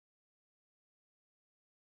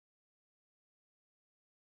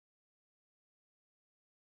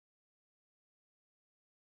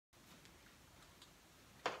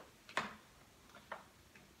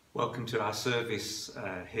Welcome to our service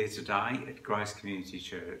here today at Grace Community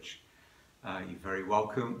Church. You're very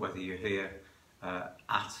welcome, whether you're here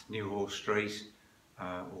at New Hall Street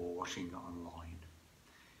or watching online.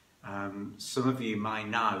 Some of you may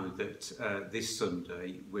know that this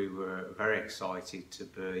Sunday we were very excited to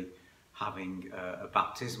be having a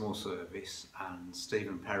baptismal service, and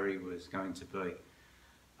Stephen Perry was going to be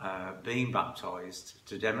being baptised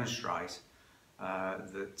to demonstrate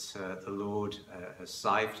that the Lord has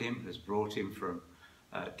saved him, has brought him from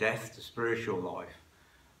death to spiritual life,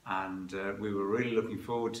 and we were really looking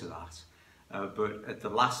forward to that. But at the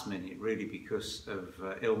last minute, really because of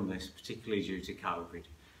illness, particularly due to COVID,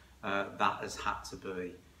 that has had to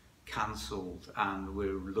be cancelled, and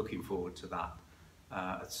we're looking forward to that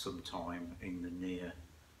at some time in the near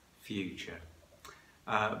future.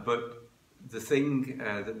 But the thing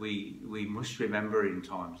that we must remember in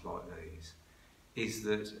times like these is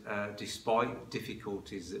that despite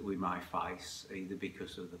difficulties that we may face, either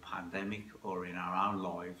because of the pandemic or in our own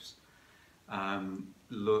lives,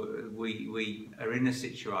 we are in a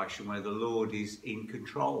situation where the Lord is in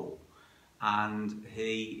control, and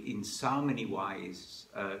He, in so many ways,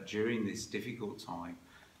 during this difficult time,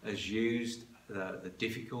 has used the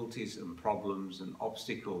difficulties and problems and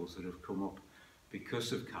obstacles that have come up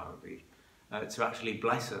because of COVID to actually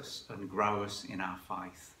bless us and grow us in our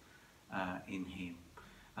faith in Him.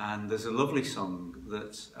 And there's a lovely song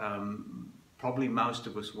that probably most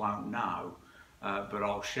of us won't know, but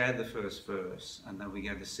I'll share the first verse and then we're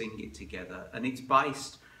going to sing it together. And it's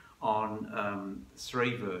based on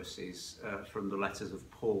 3 verses from the letters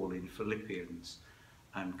of Paul in Philippians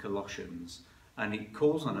and Colossians, and it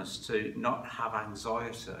calls on us to not have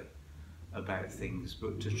anxiety about things,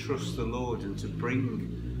 but to trust the Lord and to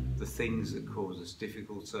bring the things that cause us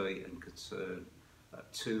difficulty and concern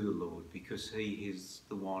to the Lord, because He is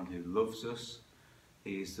the one who loves us,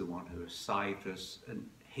 He is the one who has saved us, and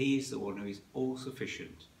He is the one who is all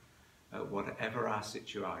sufficient at whatever our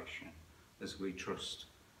situation, as we trust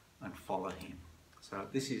and follow Him. So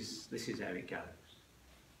this is how it goes.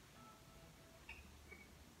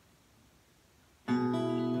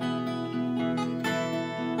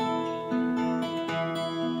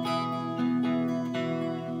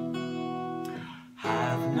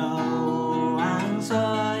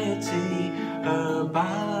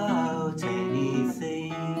 About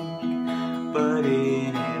anything, but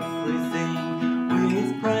in everything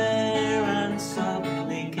with prayer and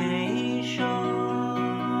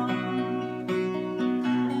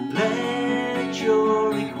supplication, let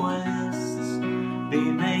your requests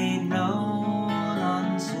be made known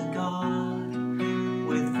unto God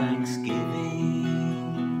with thanksgiving,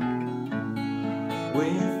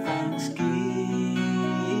 with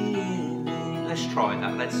thanksgiving. Let's try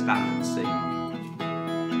that. Let's stand and sing.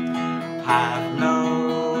 Have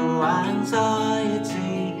no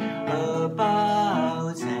anxiety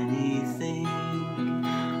about anything,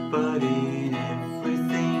 but in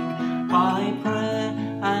everything by prayer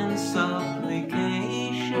and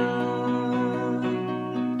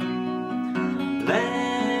supplication,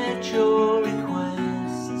 let your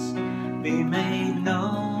requests be made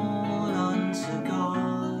known unto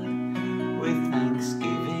God with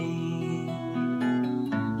thanksgiving,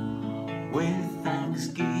 with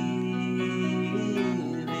thanksgiving.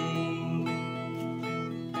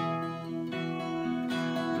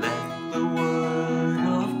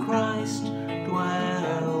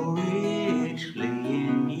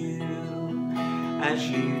 As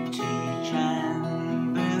you teach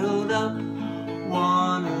and build up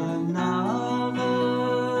one another,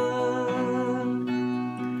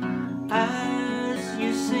 as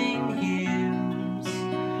you sing hymns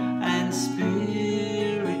and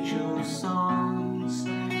spiritual songs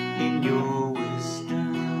in your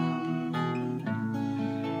wisdom,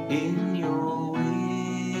 in your wisdom.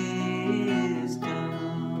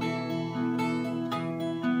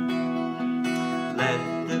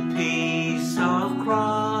 Let the peace of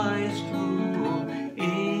Christ rule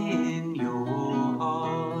in your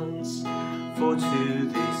hearts, for to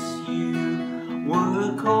this you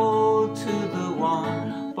were called, to the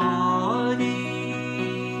one body,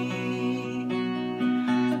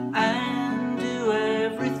 and do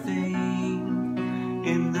everything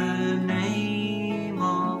in the name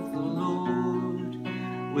of the Lord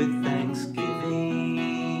with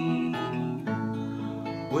thanksgiving,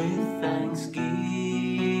 with thanksgiving.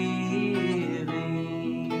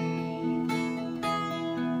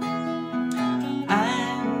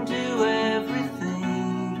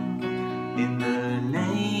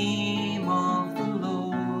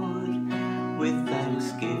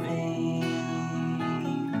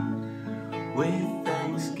 With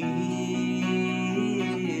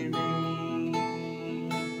thanksgiving,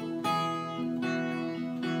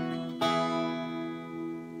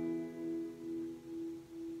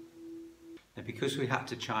 because we had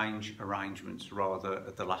to change arrangements rather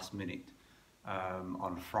at the last minute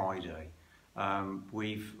on Friday,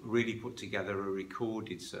 we've really put together a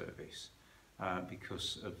recorded service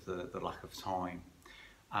because of the lack of time.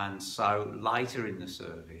 And so later in the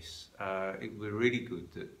service, it was really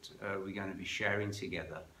good that we're going to be sharing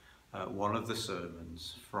together one of the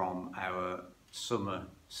sermons from our summer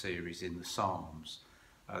series in the Psalms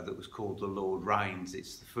that was called The Lord Reigns.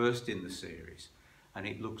 It's the first in the series, and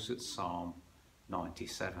it looks at Psalm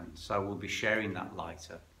 97. So we'll be sharing that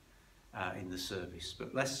later in the service.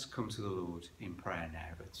 But let's come to the Lord in prayer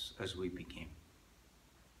now as we begin.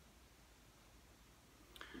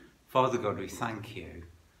 Father God, we thank you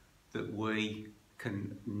that we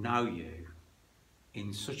can know you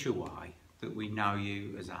in such a way that we know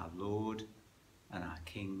you as our Lord and our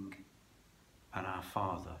King and our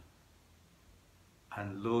Father.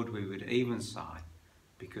 And Lord, we would even say,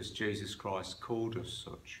 because Jesus Christ called us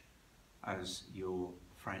such, as your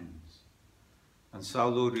friends. And so,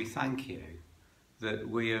 Lord, we thank you that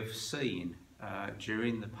we have seen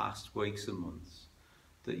during the past weeks and months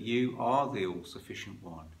that you are the all-sufficient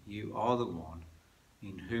one. You are the one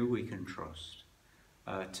in who we can trust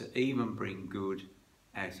to even bring good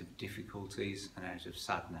out of difficulties and out of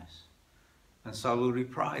sadness. And so, Lord, we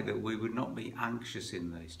pray that we would not be anxious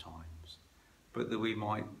in these times, but that we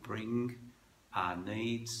might bring our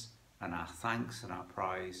needs and our thanks and our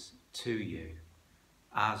praise to you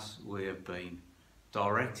as we have been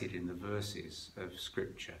directed in the verses of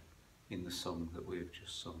Scripture in the song that we have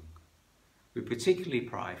just sung. We particularly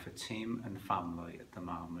pray for Tim and family at the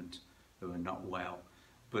moment who are not well,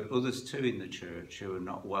 but others too in the church who are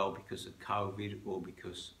not well because of COVID or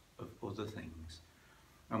because of other things.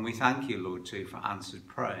 And we thank you, Lord, too, for answered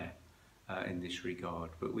prayer in this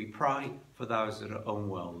regard. But we pray for those that are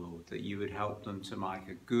unwell, Lord, that you would help them to make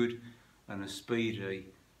a good and a speedy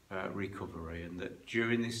recovery, and that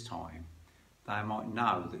during this time they might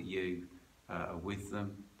know that you are with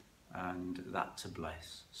them and that to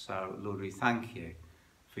bless. So, Lord, we thank you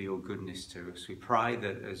for your goodness to us. We pray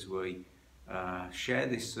that as we share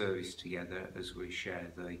this service together, as we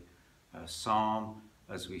share the psalm,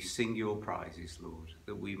 as we sing your praises, Lord,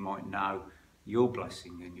 that we might know your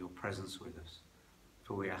blessing and your presence with us.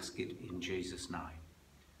 For we ask it in Jesus' name.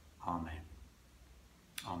 Amen.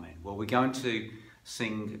 Amen. Well, we're going to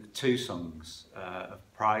sing two songs of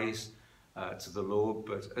praise to the Lord,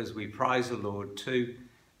 but as we praise the Lord too,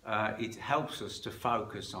 it helps us to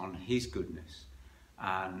focus on his goodness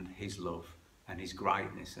and his love and his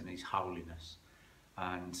greatness and his holiness.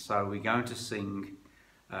 And so we're going to sing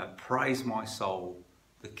Praise My Soul,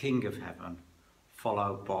 the King of Heaven,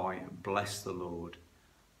 followed by Bless the Lord,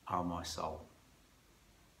 O my soul.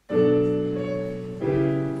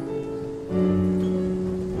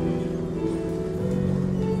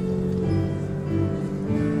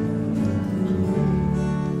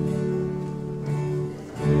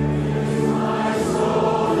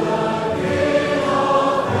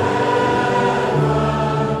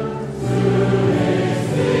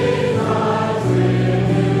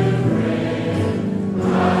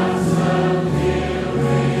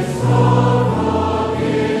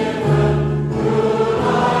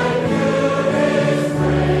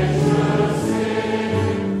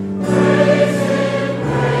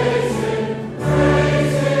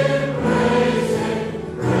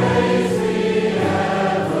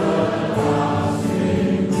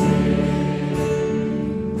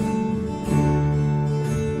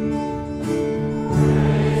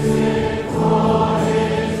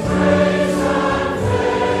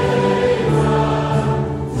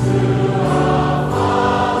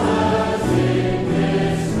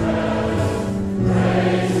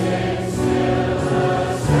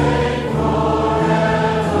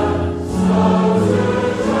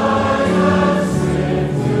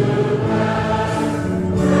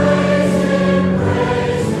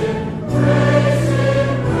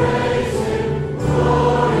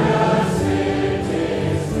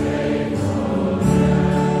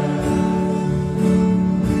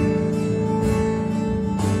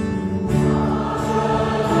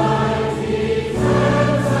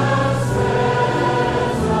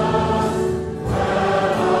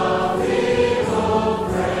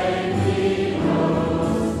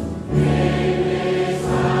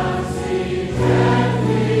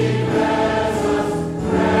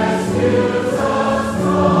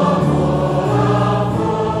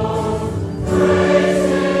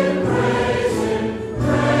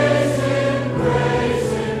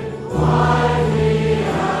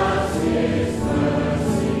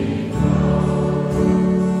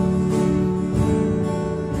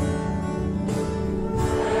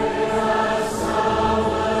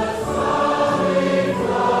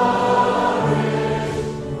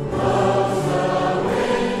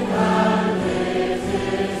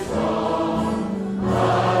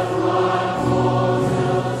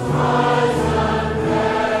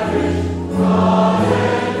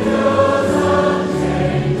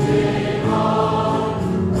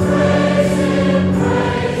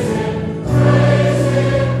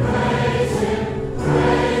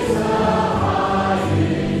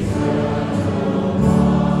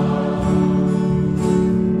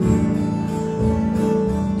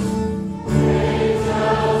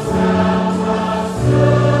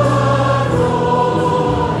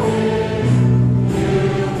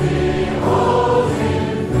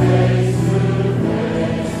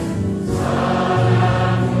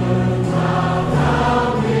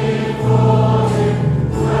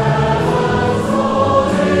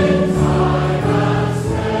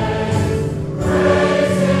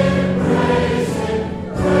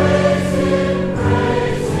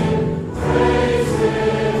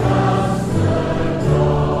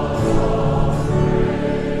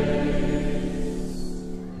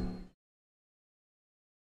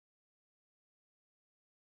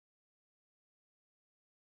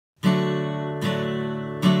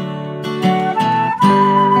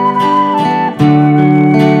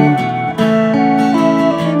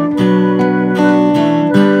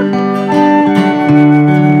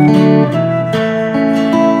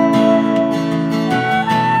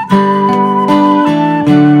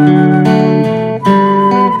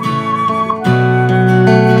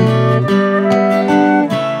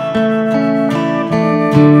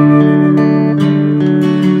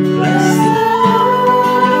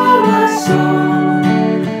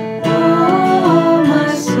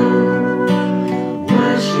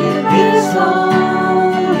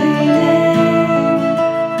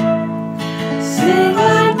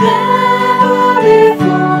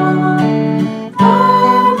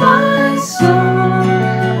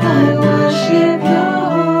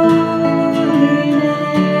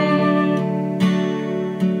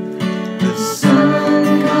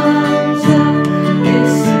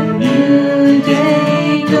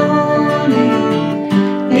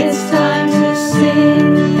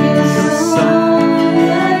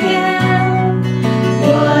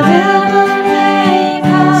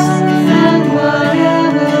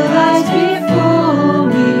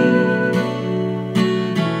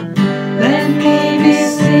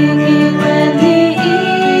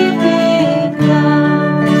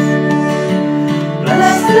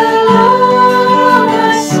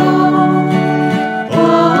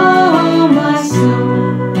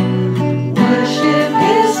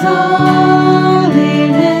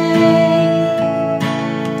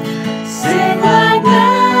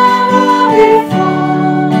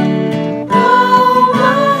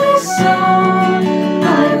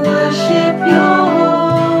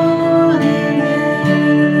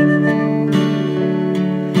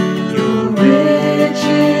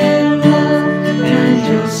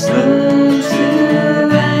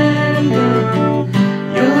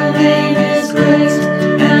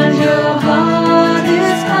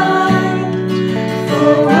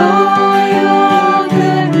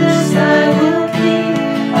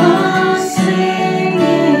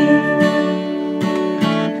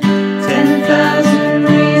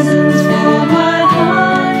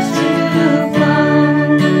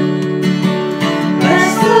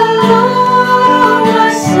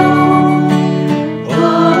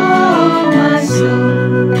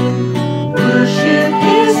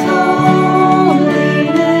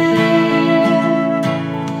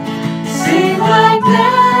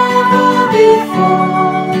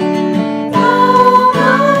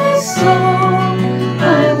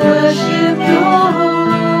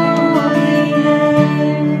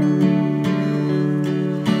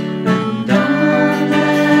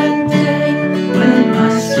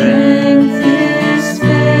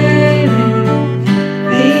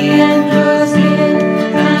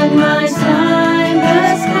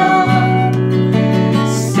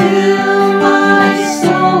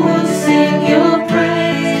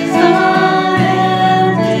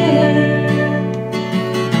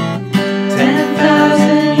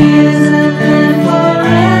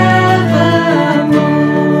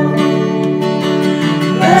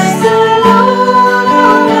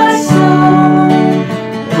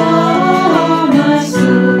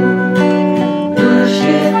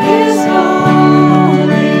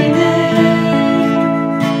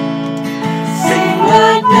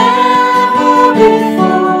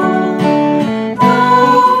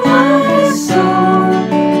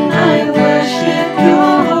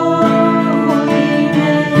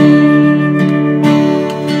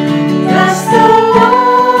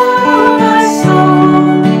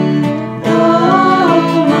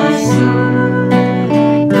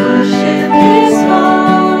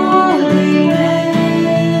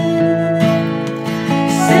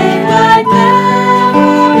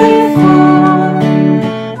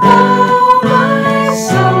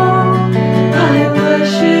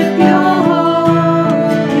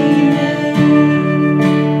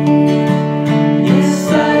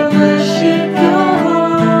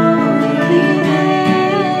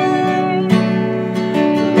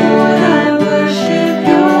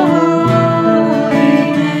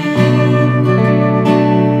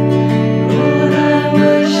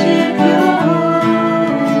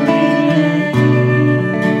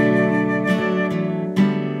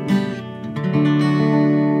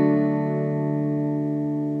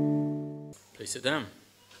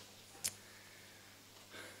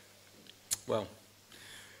 Well,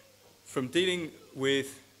 from dealing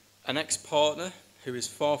with an ex-partner who is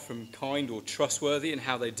far from kind or trustworthy in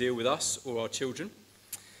how they deal with us or our children,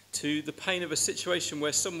 to the pain of a situation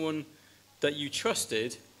where someone that you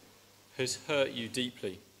trusted has hurt you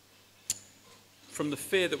deeply. From the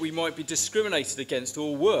fear that we might be discriminated against,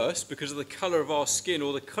 or worse, because of the colour of our skin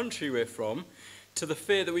or the country we're from, to the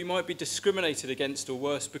fear that we might be discriminated against, or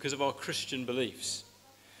worse, because of our Christian beliefs.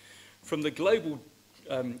 From the global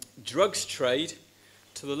drugs trade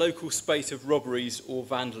to the local spate of robberies or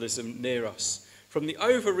vandalism near us. From the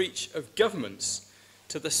overreach of governments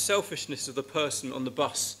to the selfishness of the person on the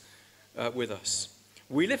bus with us.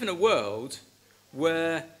 We live in a world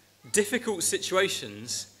where difficult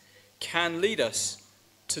situations can lead us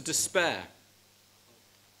to despair.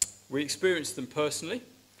 We experience them personally.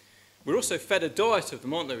 We're also fed a diet of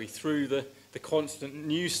them, aren't we, through the constant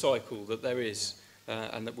news cycle that there is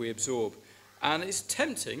and that we absorb. And it's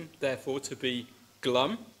tempting, therefore, to be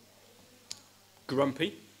glum,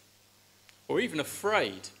 grumpy, or even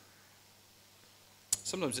afraid.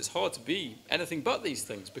 Sometimes it's hard to be anything but these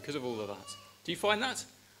things because of all of that. Do you find that?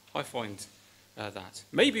 I find that.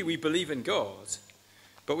 Maybe we believe in God,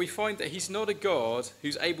 but we find that he's not a God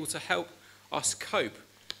who's able to help us cope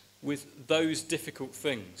with those difficult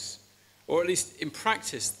things. Or at least in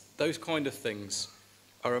practice, those kind of things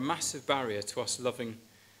are a massive barrier to us loving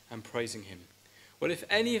and praising him. Well, if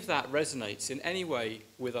any of that resonates in any way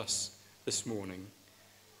with us this morning,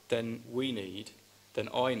 then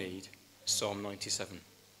I need Psalm 97.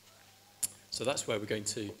 So that's where we're going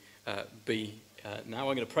to be now.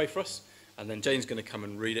 I'm going to pray for us, and then Jane's going to come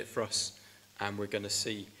and read it for us, and we're going to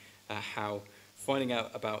see how finding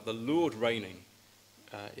out about the Lord reigning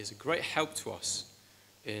is a great help to us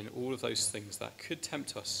in all of those things that could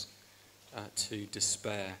tempt us to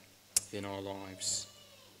despair in our lives.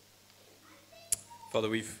 Father,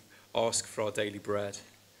 we've asked for our daily bread.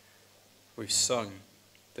 We've sung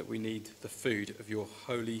that we need the food of your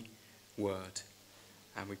holy word.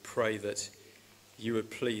 And we pray that you would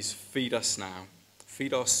please feed us now,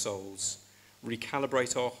 feed our souls,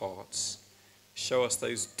 recalibrate our hearts, show us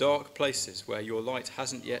those dark places where your light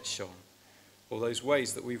hasn't yet shone, or those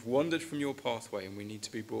ways that we've wandered from your pathway and we need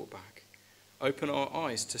to be brought back. Open our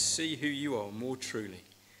eyes to see who you are more truly,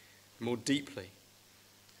 more deeply.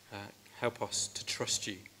 Help us to trust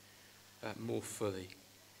you more fully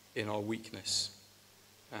in our weakness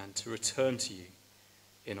and to return to you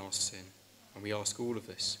in our sin. And we ask all of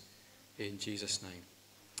this in Jesus' name.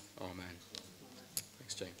 Amen.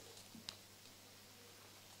 Thanks, Jane.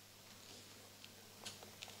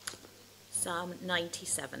 Psalm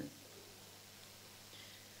 97.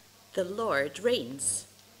 The Lord reigns.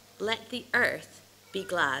 Let the earth be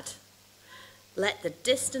glad. Let the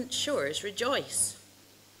distant shores rejoice.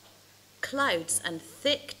 Clouds and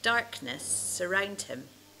thick darkness surround him.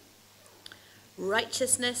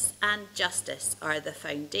 Righteousness and justice are the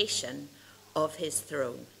foundation of his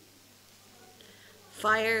throne.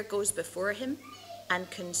 Fire goes before him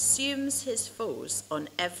and consumes his foes on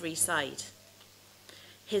every side.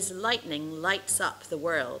 His lightning lights up the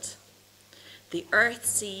world. The earth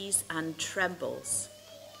sees and trembles.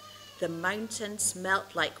 The mountains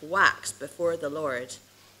melt like wax before the Lord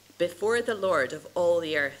of all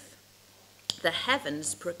the earth. The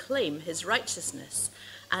heavens proclaim his righteousness,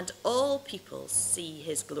 and all peoples see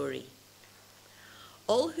his glory.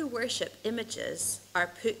 All who worship images are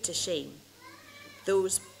put to shame,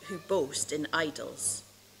 those who boast in idols.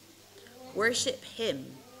 Worship him,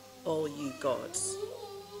 all you gods.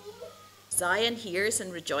 Zion hears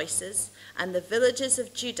and rejoices, and the villages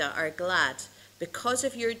of Judah are glad because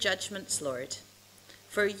of your judgments, Lord.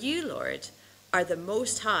 For you, Lord, are the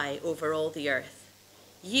most high over all the earth.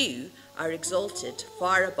 You are exalted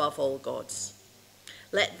far above all gods.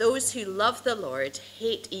 Let those who love the Lord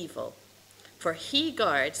hate evil, for he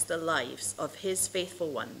guards the lives of his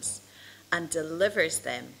faithful ones and delivers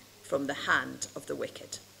them from the hand of the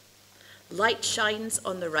wicked. Light shines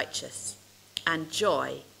on the righteous and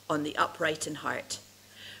joy on the upright in heart.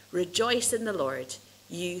 Rejoice in the Lord,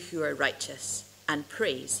 you who are righteous, and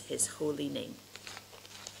praise his holy name.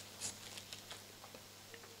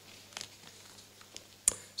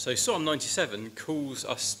 So Psalm 97 calls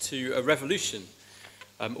us to a revolution,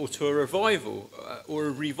 or to a revival, or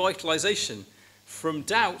a revitalization, from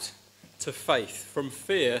doubt to faith, from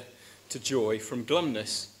fear to joy, from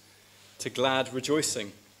glumness to glad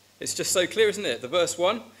rejoicing. It's just so clear, isn't it? The verse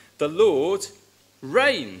 1, the Lord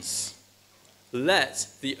reigns. Let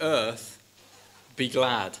the earth be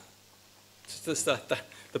glad. It's just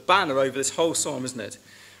the banner over this whole psalm, isn't it?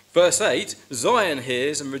 Verse 8, Zion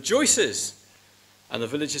hears and rejoices, and the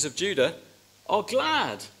villages of Judah are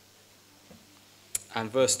glad.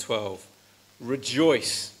 and verse 12.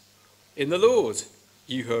 Rejoice in the Lord,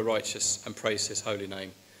 you who are righteous, and praise his holy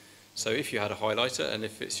name. So if you had a highlighter, and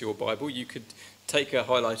if it's your Bible, you could take a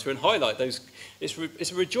highlighter and highlight those. It's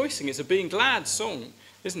a rejoicing, it's a being glad song,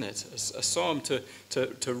 isn't it? A psalm to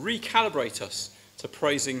recalibrate us to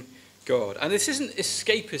praising God. And this isn't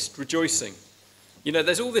escapist rejoicing. You know,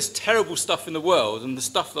 there's all this terrible stuff in the world, and the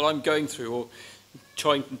stuff that I'm going through or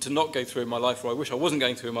trying to not go through in my life, or I wish I wasn't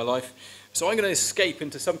going through in my life. So I'm going to escape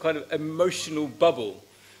into some kind of emotional bubble,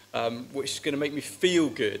 which is going to make me feel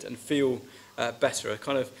good and feel better, a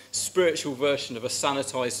kind of spiritual version of a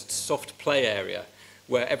sanitized soft play area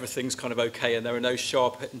where everything's kind of okay and there are no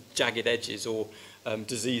sharp and jagged edges or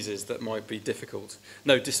diseases that might be difficult,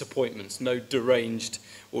 no disappointments, no deranged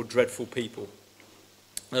or dreadful people.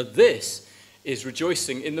 Now this is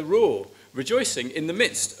rejoicing in the raw, rejoicing in the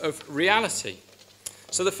midst of reality.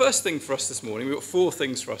 So the first thing for us this morning, we've got 4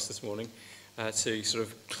 things for us this morning to sort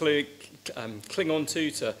of cling on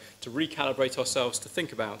to recalibrate ourselves, to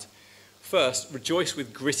think about. First, rejoice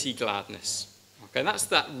with gritty gladness. Okay, that's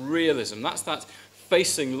that realism, that's that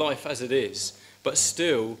facing life as it is, but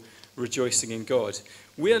still rejoicing in God.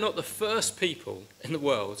 We are not the first people in the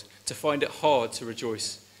world to find it hard to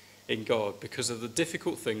rejoice in God because of the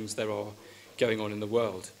difficult things there are going on in the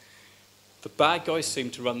world. The bad guys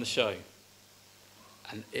seem to run the show,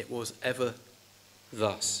 and it was ever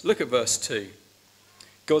thus. Look at verse 2.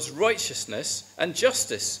 God's righteousness and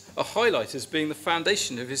justice are highlighted as being the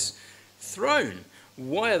foundation of his throne.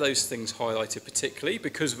 Why are those things highlighted particularly?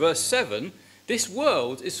 Because verse 7, this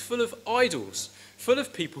world is full of idols, full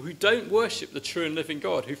of people who don't worship the true and living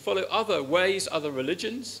God, who follow other ways, other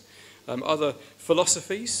religions, other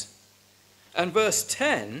philosophies. And verse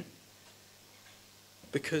 10,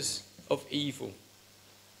 because of evil.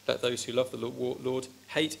 Let those who love the Lord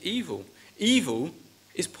hate evil. Evil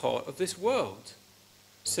is part of this world.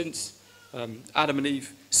 Since Adam and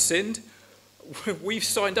Eve sinned, we've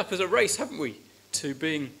signed up as a race, haven't we, to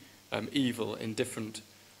being evil in different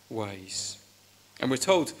ways. And we're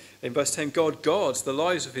told in verse 10, God guards the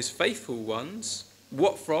lives of his faithful ones.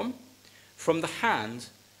 What from? From the hand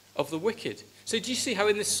of the wicked. So do you see how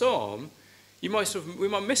in this psalm, we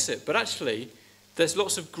might miss it, but actually there's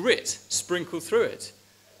lots of grit sprinkled through it.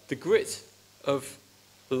 The grit of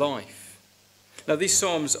life. Now these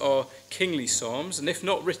psalms are kingly psalms, and if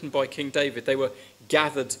not written by King David, they were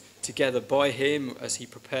gathered together by him as he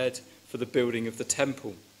prepared for the building of the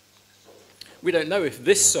temple. We don't know if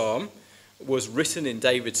this psalm was written in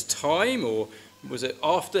David's time, or was it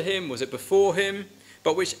after him, was it before him?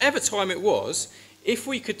 But whichever time it was, if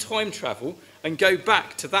we could time travel and go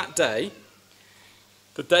back to that day,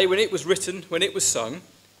 the day when it was written, when it was sung,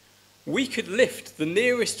 we could lift the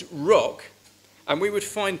nearest rock and we would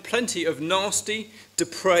find plenty of nasty,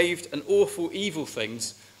 depraved and awful evil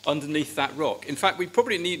things underneath that rock. In fact, we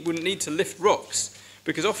probably wouldn't need to lift rocks,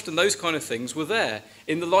 because often those kind of things were there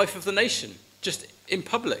in the life of the nation, just in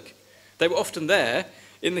public. They were often there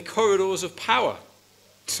in the corridors of power.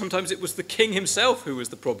 Sometimes it was the king himself who was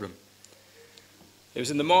the problem. It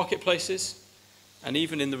was in the marketplaces and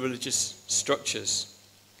even in the religious structures.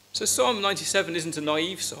 So Psalm 97 isn't a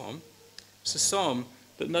naive psalm. It's a psalm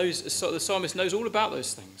that the psalmist knows all about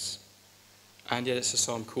those things. And yet it's a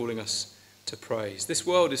psalm calling us to praise. This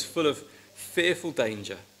world is full of fearful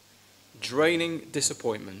danger, draining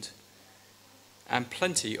disappointment, and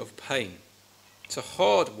plenty of pain. It's a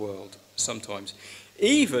hard world sometimes,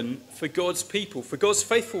 even for God's people, for God's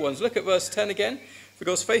faithful ones. Look at verse 10 again. For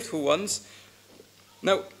God's faithful ones.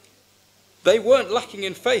 Now, they weren't lacking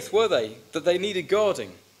in faith, were they? That they needed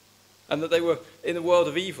guarding and that they were in a world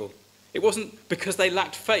of evil. It wasn't because they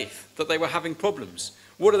lacked faith that they were having problems.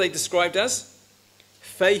 What are they described as?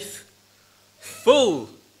 Faithful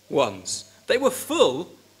ones. They were full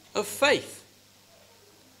of faith,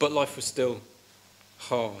 but life was still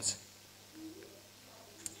hard.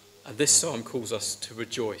 And this psalm calls us to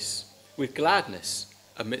rejoice with gladness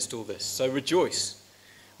amidst all this. So rejoice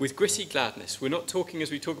with gritty gladness. We're not talking,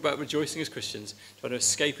 as we talk about rejoicing as Christians, trying to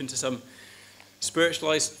escape into some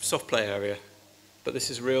spiritualized soft play area, but this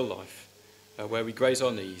is real life, where we graze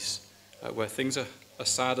our knees, where things are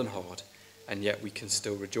sad and hard, and yet we can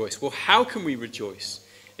still rejoice. Well, how can we rejoice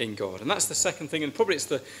in God? And that's the second thing, and probably it's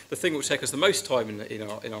the thing which will take us the most time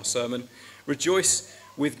in our sermon. Rejoice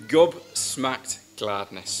with gobsmacked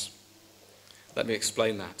gladness. Let me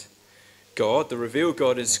explain that. God, the revealed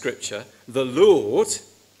God in Scripture, the Lord,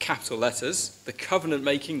 capital letters, the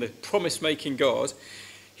covenant-making, the promise-making God,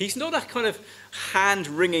 he's not a kind of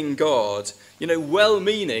hand-wringing God,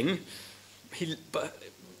 well-meaning, but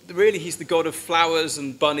really he's the God of flowers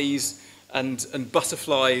and bunnies and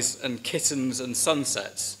butterflies and kittens and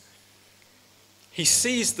sunsets. He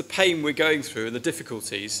sees the pain we're going through and the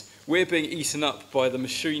difficulties. We're being eaten up by the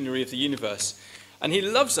machinery of the universe. And he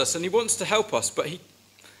loves us and he wants to help us, but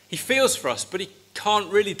he feels for us, but he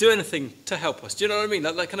can't really do anything to help us. Do you know what I mean?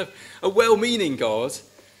 That kind of a well-meaning God,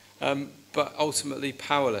 but ultimately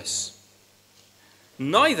powerless.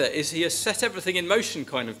 Neither is he a set everything in motion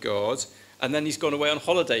kind of God, and then he's gone away on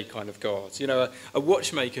holiday kind of God. You know, a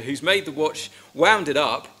watchmaker who's made the watch, wound it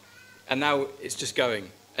up, and now it's just going.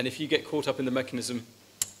 And if you get caught up in the mechanism,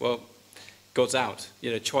 well, God's out.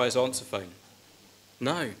 You know, try his answer phone.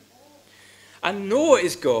 No. And nor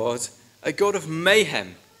is God a God of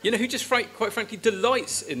mayhem, you know, who just quite frankly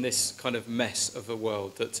delights in this kind of mess of a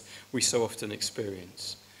world that we so often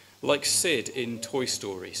experience. Like Sid in Toy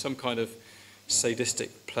Story, some kind of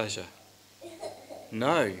sadistic pleasure.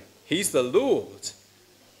 No, he's the Lord.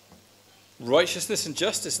 Righteousness and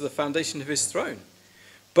justice are the foundation of his throne.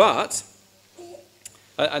 But,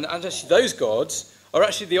 and actually those gods are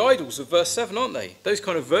actually the idols of verse 7, aren't they? Those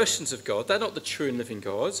kind of versions of God, they're not the true and living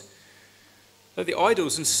God. They're the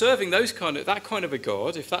idols, and serving that kind of a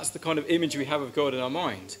God, if that's the kind of image we have of God in our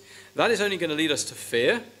mind, that is only going to lead us to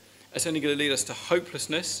fear, it's only going to lead us to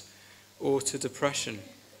hopelessness or to depression.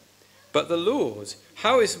 But the Lord,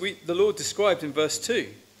 how is the Lord described in verse 2?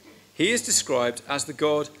 He is described as the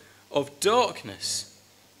God of darkness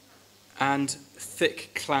and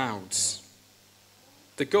thick clouds.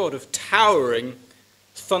 The God of towering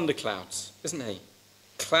thunderclouds, isn't he?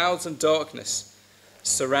 Clouds and darkness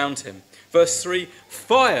surround him. Verse 3,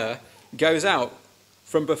 fire goes out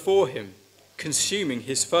from before him, consuming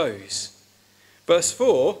his foes. Verse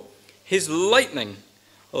 4, his lightning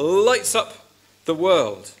lights up the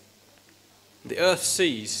world. The earth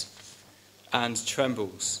sees and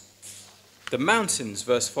trembles. The mountains,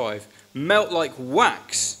 verse 5, melt like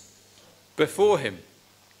wax before him.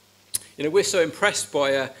 You know, we're so impressed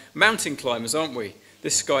by mountain climbers, aren't we?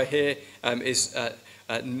 This guy here is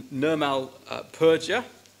Nirmal Purja,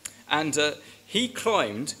 and he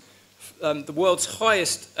climbed the world's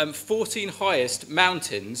highest, 14 highest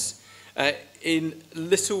mountains in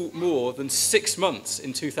little more than 6 months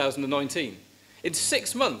in 2019. In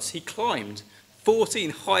 6 months, he climbed 14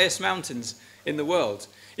 highest mountains in the world.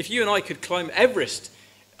 If you and I could climb Everest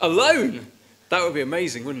alone, that would be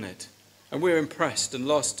amazing, wouldn't it? And we're impressed. And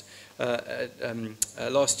last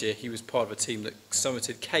year, he was part of a team that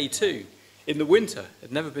summited K2 in the winter. It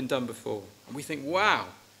had never been done before. And we think, wow.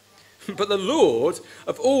 But the Lord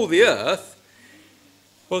of all the earth,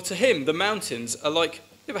 well, to him, the mountains are like,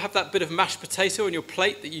 you ever have that bit of mashed potato on your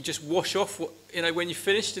plate that you just wash off, you know, when you're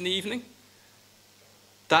finished in the evening?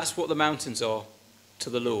 That's what the mountains are to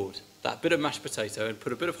the Lord. That bit of mashed potato, and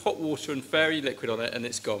put a bit of hot water and fairy liquid on it, and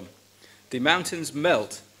it's gone. The mountains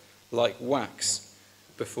melt like wax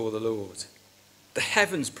before the Lord. The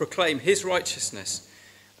heavens proclaim his righteousness,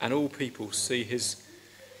 and all people see his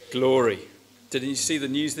glory. Didn't you see the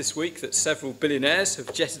news this week that several billionaires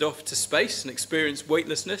have jetted off to space and experienced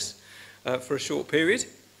weightlessness for a short period?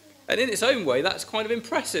 And in its own way, that's kind of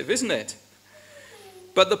impressive, isn't it?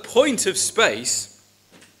 But the point of space,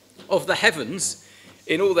 of the heavens,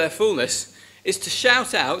 in all their fullness, is to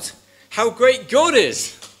shout out how great God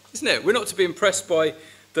is, isn't it? We're not to be impressed by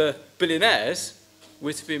the billionaires,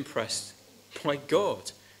 we're to be impressed by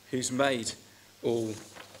God, who's made all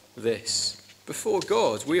this. Before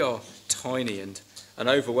God, we are tiny and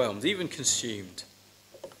overwhelmed, even consumed.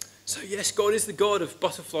 So yes, God is the God of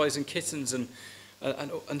butterflies and kittens and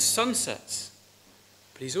sunsets,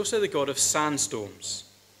 but he's also the God of sandstorms.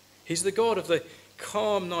 He's the God of the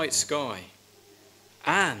calm night sky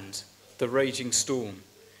and the raging storm.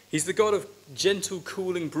 He's the God of gentle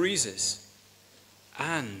cooling breezes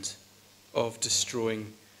and of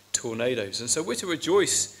destroying tornadoes. And so we're to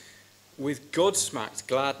rejoice with God-smacked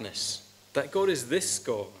gladness that God is this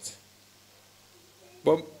God.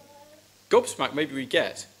 Well, gobsmacked maybe we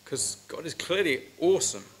get, because God is clearly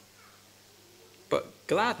awesome. But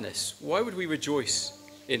gladness, why would we rejoice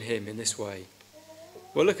in him in this way?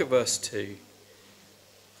 Well, look at verse 2.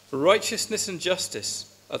 Righteousness and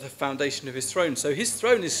justice are the foundation of his throne. So his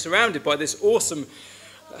throne is surrounded by this awesome,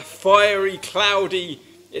 fiery, cloudy,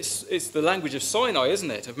 it's the language of Sinai, isn't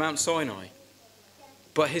it? Of Mount Sinai.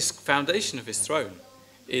 But his foundation of his throne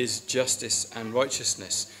is justice and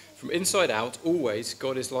righteousness. From inside out, always,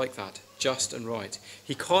 God is like that, just and right.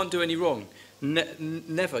 He can't do any wrong.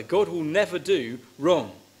 Never. God will never do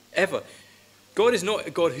wrong, ever. God is not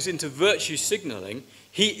a God who's into virtue signalling.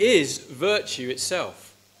 He is virtue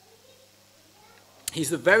itself. He's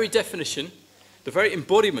the very definition, the very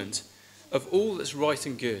embodiment of all that's right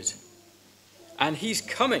and good. And he's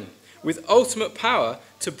coming. with ultimate power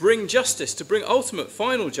to bring justice, to bring ultimate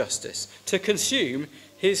final justice, to consume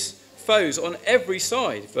his foes on every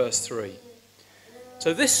side, verse 3.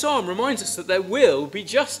 So this psalm reminds us that there will be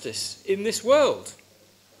justice in this world,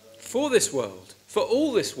 for all this world,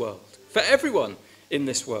 for everyone in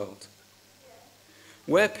this world.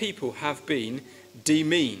 Where people have been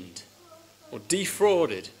demeaned or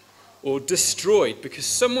defrauded or destroyed because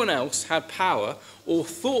someone else had power or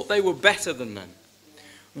thought they were better than them.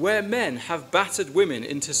 Where men have battered women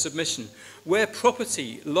into submission. Where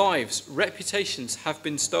property, lives, reputations have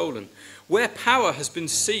been stolen. Where power has been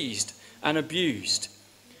seized and abused.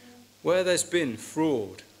 Where there's been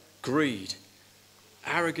fraud, greed,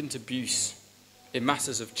 arrogant abuse in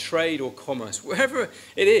matters of trade or commerce. Wherever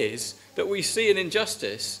it is that we see an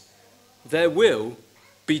injustice, there will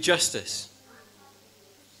be justice.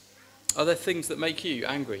 Are there things that make you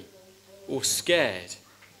angry or scared?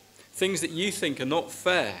 Things that you think are not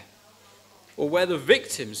fair? Or where the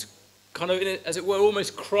victims kind of, as it were,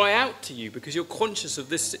 almost cry out to you because you're conscious of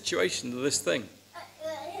this situation, of this thing?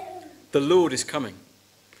 The Lord is coming.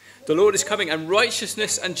 The Lord is coming, and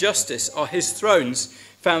righteousness and justice are his throne's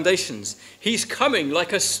foundations. He's coming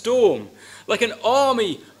like a storm, like an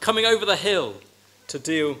army coming over the hill to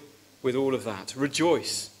deal with all of that.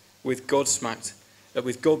 Rejoice with gobsmacked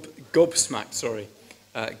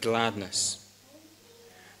gladness.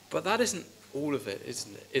 But that isn't all of it,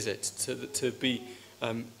 is it? To be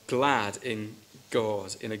glad in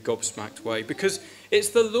God in a gobsmacked way, because it's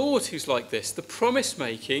the Lord who's like this, the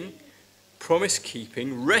promise-making,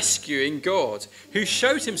 promise-keeping, rescuing God, who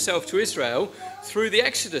showed himself to Israel through the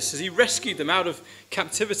Exodus as he rescued them out of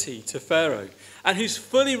captivity to Pharaoh, and who's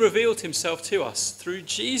fully revealed himself to us through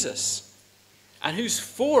Jesus, and who's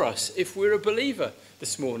for us if we're a believer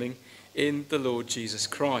this morning in the Lord Jesus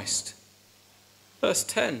Christ. Verse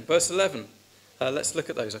 10, verse 11. Let's look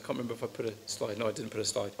at those. I can't remember if I put a slide. No, I didn't put a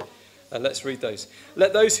slide. Let's read those.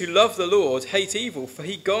 Let those who love the Lord hate evil, for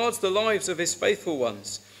he guards the lives of his faithful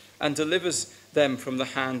ones and delivers them from the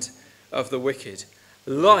hand of the wicked.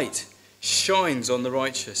 Light shines on the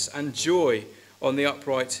righteous and joy on the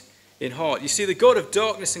upright in heart. You see, the God of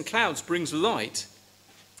darkness and clouds brings light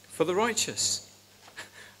for the righteous.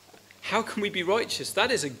 How can we be righteous?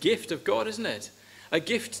 That is a gift of God, isn't it? A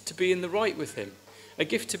gift to be in the right with him. A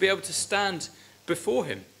gift to be able to stand before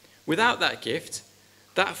him. Without that gift,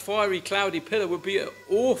 that fiery, cloudy pillar would be an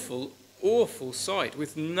awful, awful sight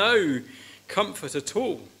with no comfort at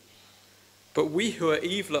all. But we who are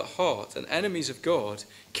evil at heart and enemies of God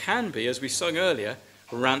can be, as we sung earlier,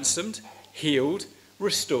 ransomed, healed,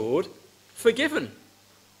 restored, forgiven.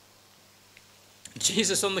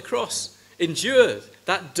 Jesus on the cross endured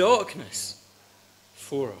that darkness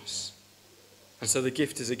for us. And so the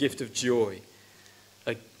gift is a gift of joy,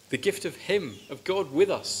 the gift of him, of God with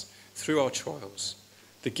us through our trials,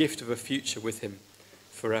 the gift of a future with him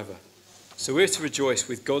forever. So we're to rejoice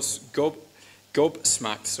with God's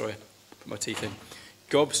gobsmacked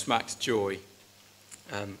joy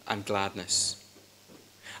and gladness.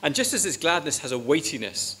 And just as this gladness has a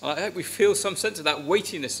weightiness, I hope we feel some sense of that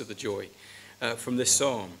weightiness of the joy from this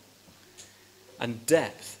psalm, and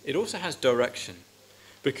depth, it also has direction.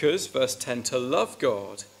 Because, verse 10, to love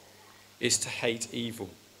God is to hate evil.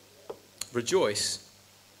 Rejoice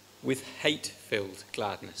with hate-filled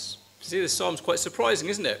gladness. See, this psalm's quite surprising,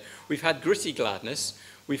 isn't it? We've had gritty gladness,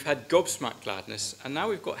 we've had gobsmacked gladness, and now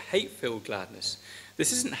we've got hate-filled gladness.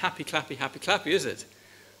 This isn't happy, clappy, is it?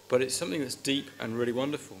 But it's something that's deep and really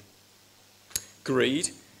wonderful.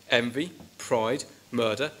 Greed, envy, pride,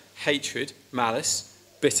 murder, hatred, malice,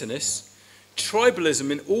 bitterness,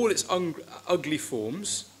 tribalism in all its ugly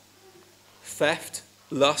forms, theft,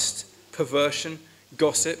 lust, perversion,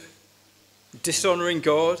 gossip, dishonouring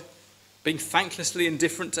God, being thanklessly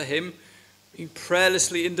indifferent to him, being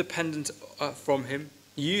prayerlessly independent from him,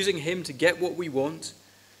 using him to get what we want.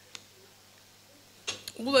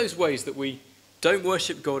 All those ways that we don't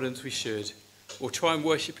worship God as we should, or try and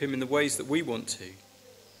worship him in the ways that we want to,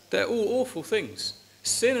 they're all awful things.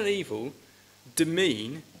 Sin and evil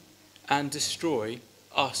demean and destroy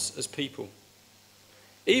us as people.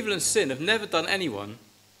 Evil and sin have never done anyone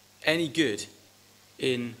any good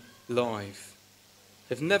in life.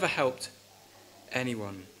 They've never helped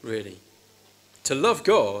anyone, really. To love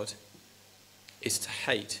God is to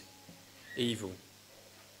hate evil.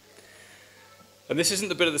 And this isn't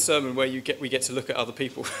the bit of the sermon where we get to look at other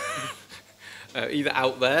people, either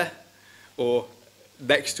out there or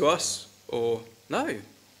next to us, or no.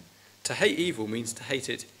 To hate evil means to hate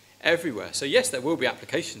it everywhere. So yes, there will be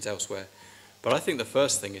applications elsewhere, but I think the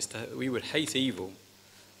first thing is that we would hate evil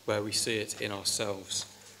where we see it in ourselves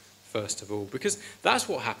first of all, because that's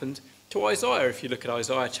what happened to Isaiah. If you look at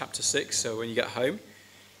Isaiah chapter 6, so when you get home,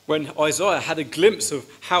 when Isaiah had a glimpse of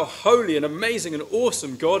how holy and amazing and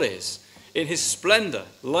awesome God is in his splendor,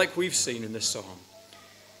 like we've seen in this psalm,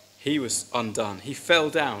 he was undone. He fell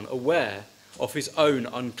down, aware of his own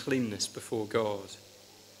uncleanness before God.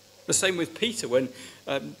 The same with Peter, when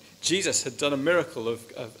Jesus had done a miracle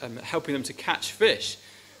of helping them to catch fish.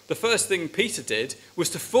 The first thing Peter did was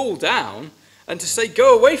to fall down and to say,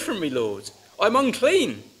 "Go away from me, Lord, I'm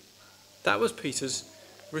unclean." That was Peter's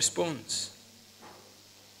response.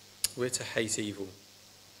 We're to hate evil.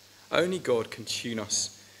 Only God can tune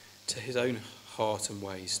us to his own heart and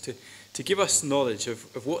ways, to give us knowledge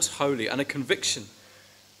of what's holy and a conviction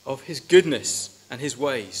of his goodness and his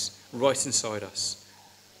ways right inside us.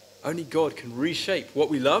 Only God can reshape what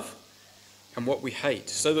we love and what we hate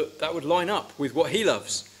so that would line up with what he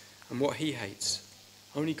loves and what he hates.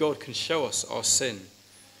 Only God can show us our sin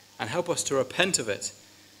and help us to repent of it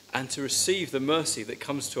and to receive the mercy that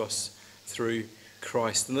comes to us through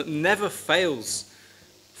Christ and that never fails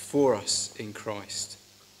for us in Christ.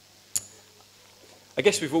 I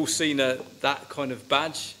guess we've all seen that kind of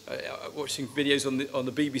badge. Watching videos on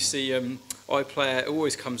the BBC iPlayer, it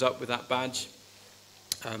always comes up with that badge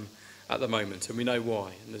at the moment, and we know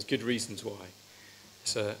why, and there's good reasons why.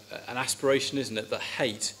 It's an aspiration, isn't it, that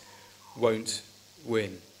hate won't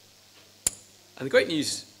win. And the great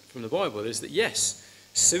news from the Bible is that yes,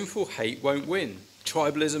 sinful hate won't win.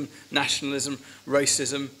 Tribalism, nationalism,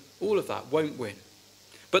 racism, all of that won't win.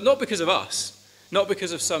 But not because of us, not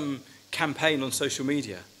because of some campaign on social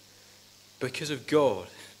media, because of God.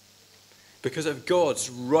 Because of God's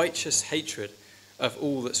righteous hatred of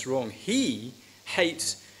all that's wrong. He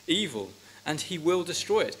hates evil and he will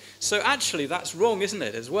destroy it. So actually that's wrong, isn't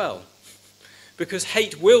it, as well? Because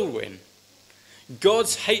hate will win.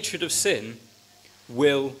 God's hatred of sin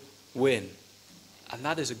will win. And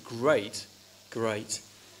that is a great, great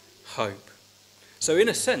hope. So in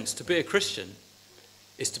a sense, to be a Christian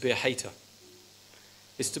is to be a hater.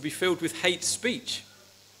 It's to be filled with hate speech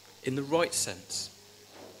in the right sense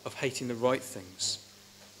of hating the right things,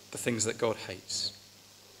 the things that God hates.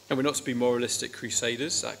 And we're not to be moralistic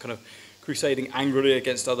crusaders, that kind of crusading angrily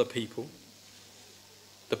against other people.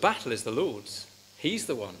 The battle is the Lord's. He's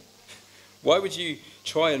the one. Why would you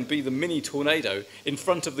try and be the mini tornado in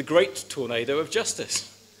front of the great tornado of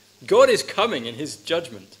justice? God is coming in his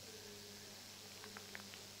judgment.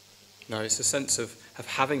 No, it's a sense of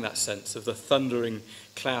having that sense of the thundering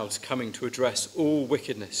clouds coming to address all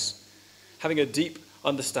wickedness, having a deep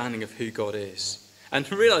understanding of who God is,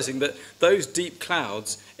 and realizing that those deep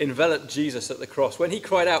clouds enveloped Jesus at the cross. When he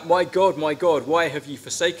cried out, my God, why have you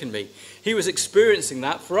forsaken me?" He was experiencing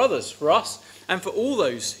that for others, for us, and for all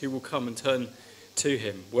those who will come and turn to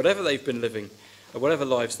him, whatever they've been living, or whatever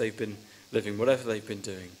lives they've been living, whatever they've been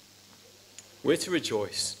doing. We're to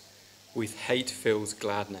rejoice with hate-filled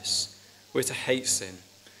gladness. We're to hate sin,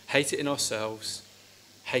 hate it in ourselves,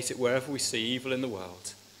 hate it wherever we see evil in the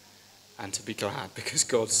world, and to be glad because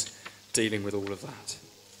God's dealing with all of that.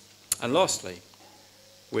 And lastly,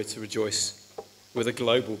 we're to rejoice with a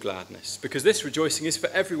global gladness, because this rejoicing is for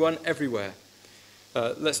everyone, everywhere.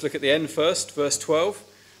 Let's look at the end first, verse 12.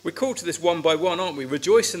 We're called to this one by one, aren't we?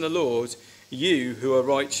 Rejoice in the Lord, you who are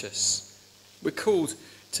righteous. We're called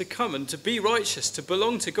to come and to be righteous, to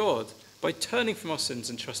belong to God by turning from our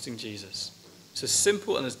sins and trusting Jesus. It's as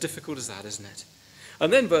simple and as difficult as that, isn't it?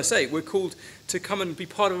 And then verse 8, we're called to come and be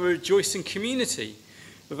part of a rejoicing community.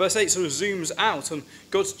 Verse 8 sort of zooms out on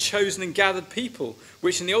God's chosen and gathered people,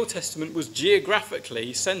 which in the Old Testament was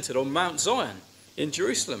geographically centered on Mount Zion in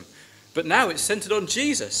Jerusalem. But now it's centered on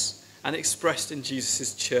Jesus and expressed in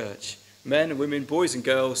Jesus' church. Men and women, boys and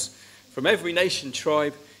girls from every nation,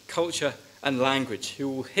 tribe, culture and language who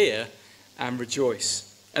will hear and rejoice.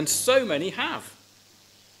 And so many have.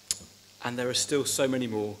 And there are still so many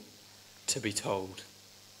more to be told.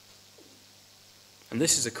 And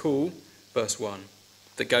this is a call, verse 1,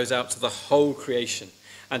 that goes out to the whole creation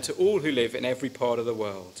and to all who live in every part of the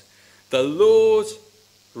world. The Lord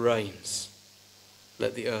reigns.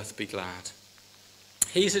 Let the earth be glad.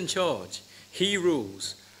 He's in charge. He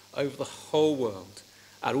rules over the whole world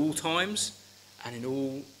at all times and in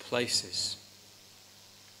all places.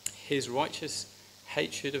 His righteous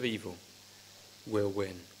hatred of evil will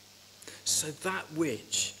win. So that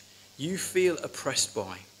which you feel oppressed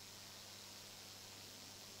by,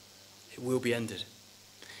 it will be ended.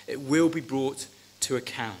 It will be brought to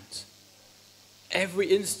account. Every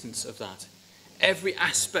instance of that, every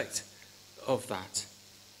aspect of that.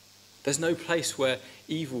 There's no place where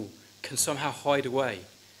evil can somehow hide away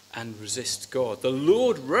and resist God. The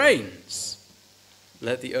Lord reigns.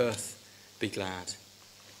 Let the earth be glad.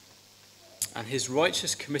 And his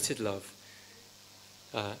righteous committed love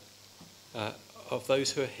of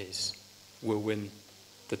those who are his will win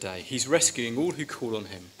the day. He's rescuing all who call on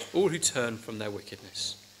him, all who turn from their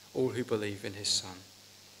wickedness, all who believe in his Son.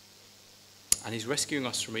 And he's rescuing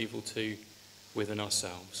us from evil too within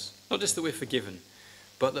ourselves. Not just that we're forgiven,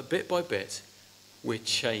 but that bit by bit we're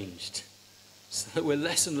changed so that we're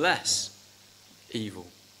less and less evil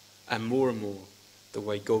and more the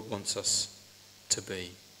way God wants us to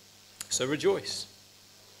be. So rejoice,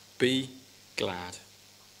 be glad,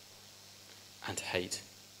 and hate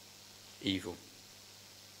evil.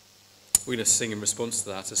 We're going to sing in response to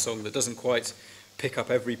that, a song that doesn't quite pick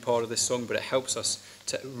up every part of this song, but it helps us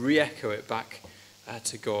to re-echo it back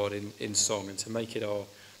to God in song and to make it our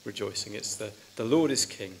rejoicing. It's the Lord is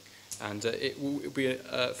King, and it will be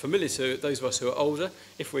familiar to those of us who are older.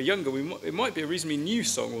 If we're younger, it might be a reasonably new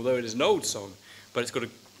song, although it is an old song, but it's got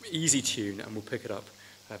an easy tune, and we'll pick it up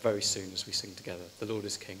very soon as we sing together. The Lord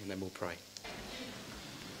is King, and then we'll pray.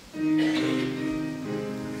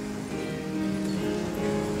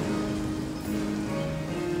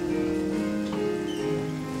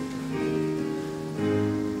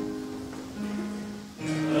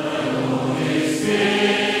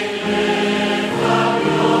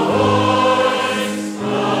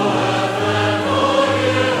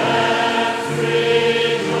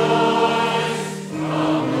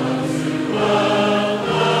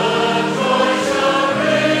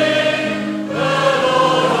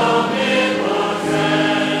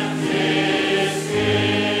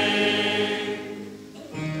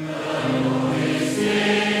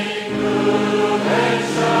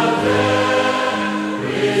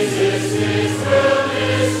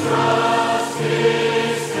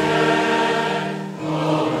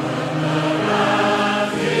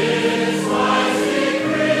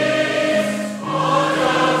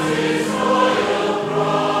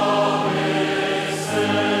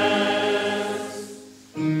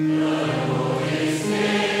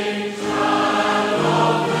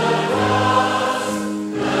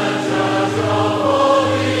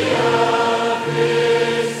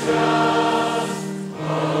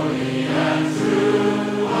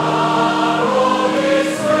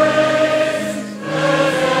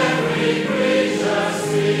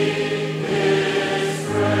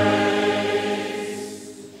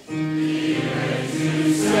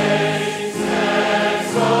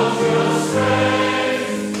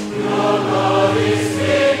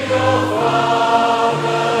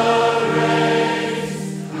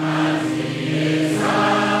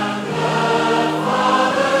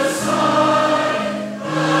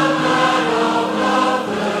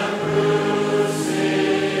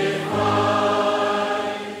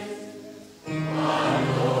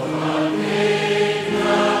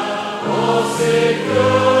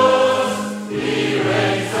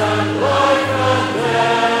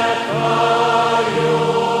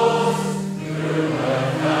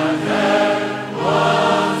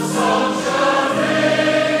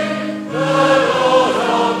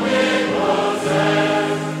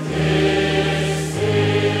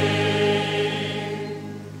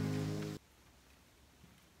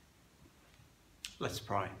 Let's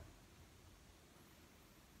pray.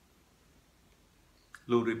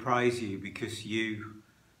 Lord, we praise you because you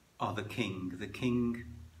are the King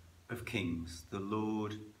of kings, the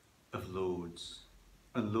Lord of lords.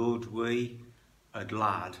 And Lord, we are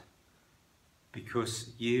glad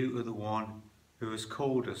because you are the one who has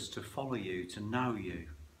called us to follow you, to know you,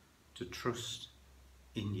 to trust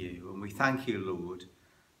in you. And we thank you, Lord,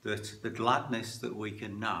 that the gladness that we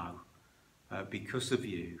can know because of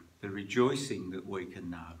you, the rejoicing that we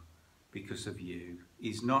can know because of you,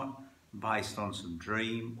 is not based on some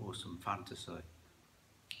dream or some fantasy,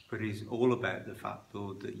 but is all about the fact,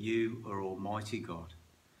 Lord, that you are Almighty God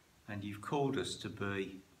and you've called us to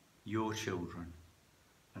be your children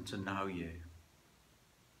and to know you.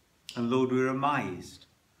 And Lord, we're amazed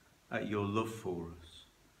at your love for us,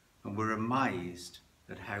 and we're amazed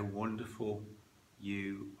at how wonderful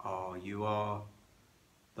you are. You are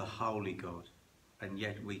the holy God, and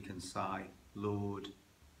yet we can say, Lord,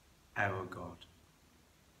 our God.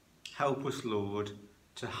 Help us, Lord,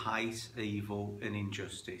 to hate evil and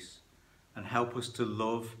injustice, and help us to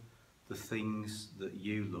love the things that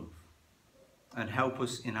you love. And help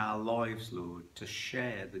us in our lives, Lord, to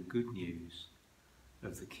share the good news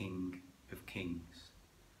of the King of Kings,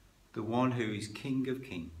 the one who is King of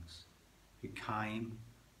Kings, who came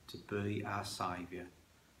to be our Saviour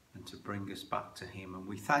and to bring us back to him. And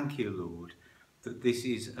we thank you, Lord, that this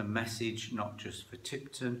is a message not just for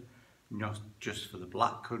Tipton, not just for the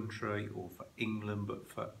Black Country or for England, but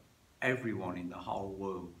for everyone in the whole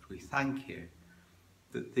world. We thank you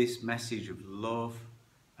that this message of love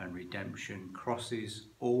and redemption crosses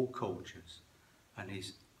all cultures and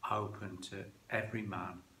is open to every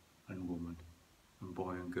man and woman and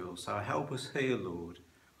boy and girl. So help us here, Lord,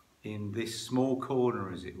 in this small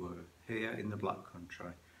corner, as it were, here in the Black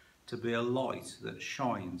Country, to be a light that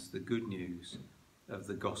shines the good news of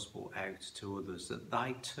the gospel out to others, that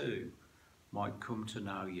they too might come to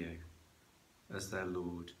know you as their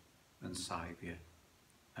Lord and Saviour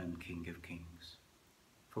and King of Kings.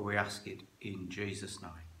 For we ask it in Jesus'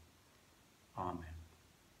 name. Amen.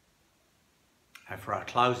 And for our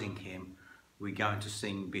closing hymn, we're going to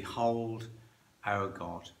sing Behold Our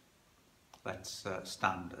God. Let's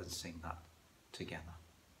stand and sing that together.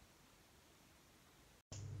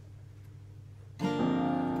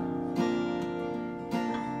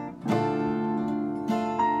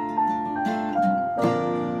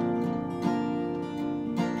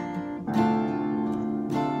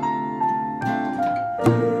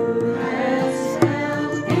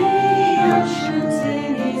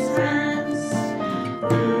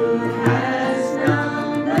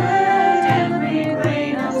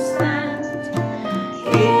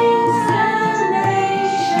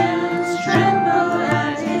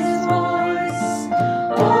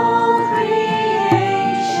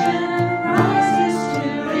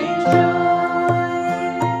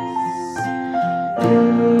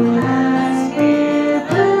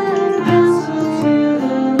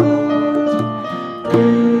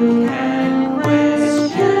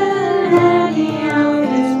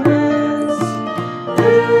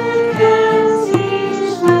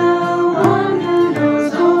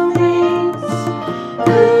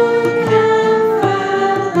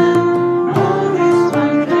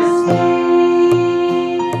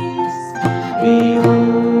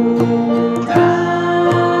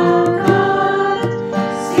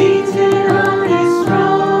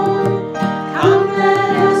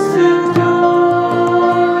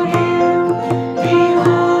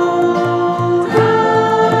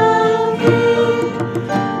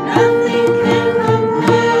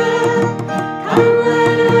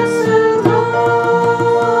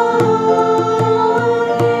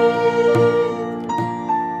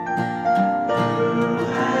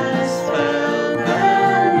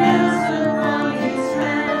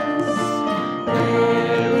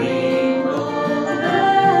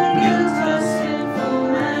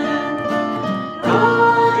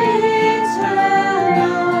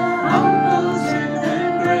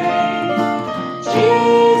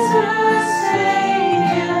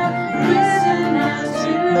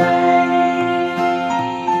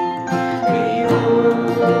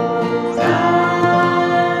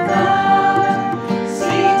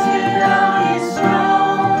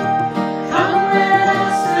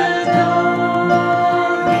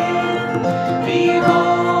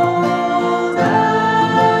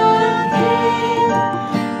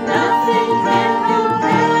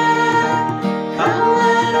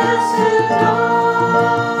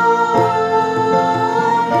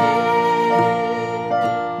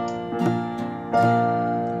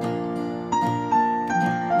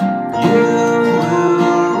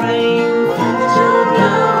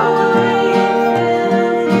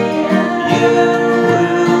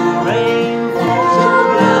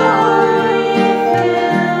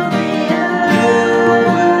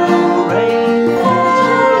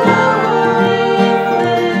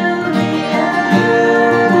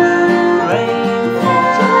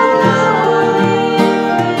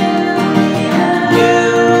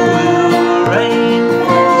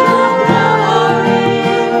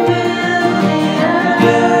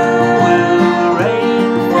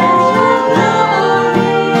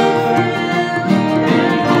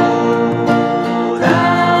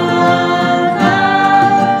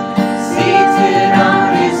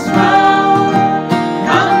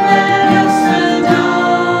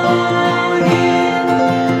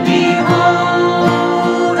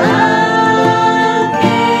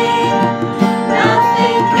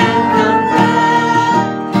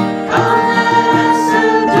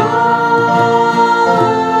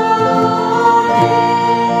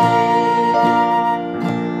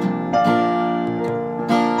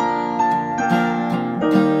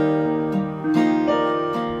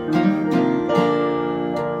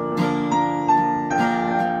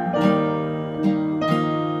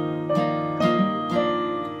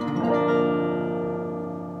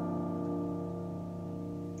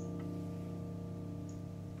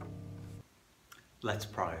 Let's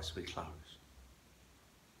pray as we close.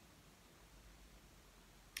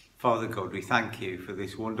 Father God, we thank you for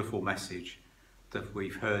this wonderful message that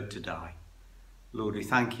we've heard today. Lord, we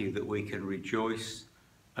thank you that we can rejoice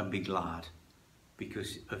and be glad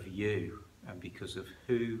because of you and because of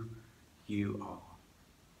who you are.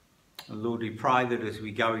 And Lord, we pray that as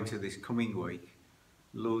we go into this coming week,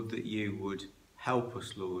 Lord, that you would help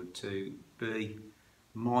us, Lord, to be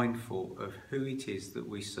mindful of who it is that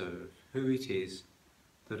we serve, who it is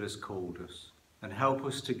that has called us, and help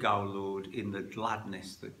us to go, Lord, in the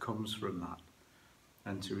gladness that comes from that,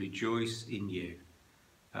 and to rejoice in you.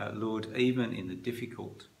 Lord, even in the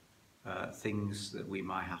difficult things that we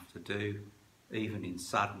may have to do, even in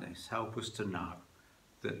sadness, help us to know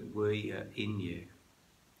that we are in you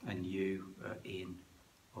and you are in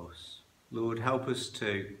us. Lord, help us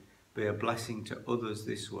to be a blessing to others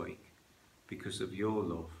this week because of your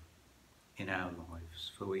love in our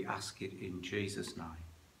lives. For we ask it in Jesus' name.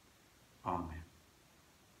 Amen.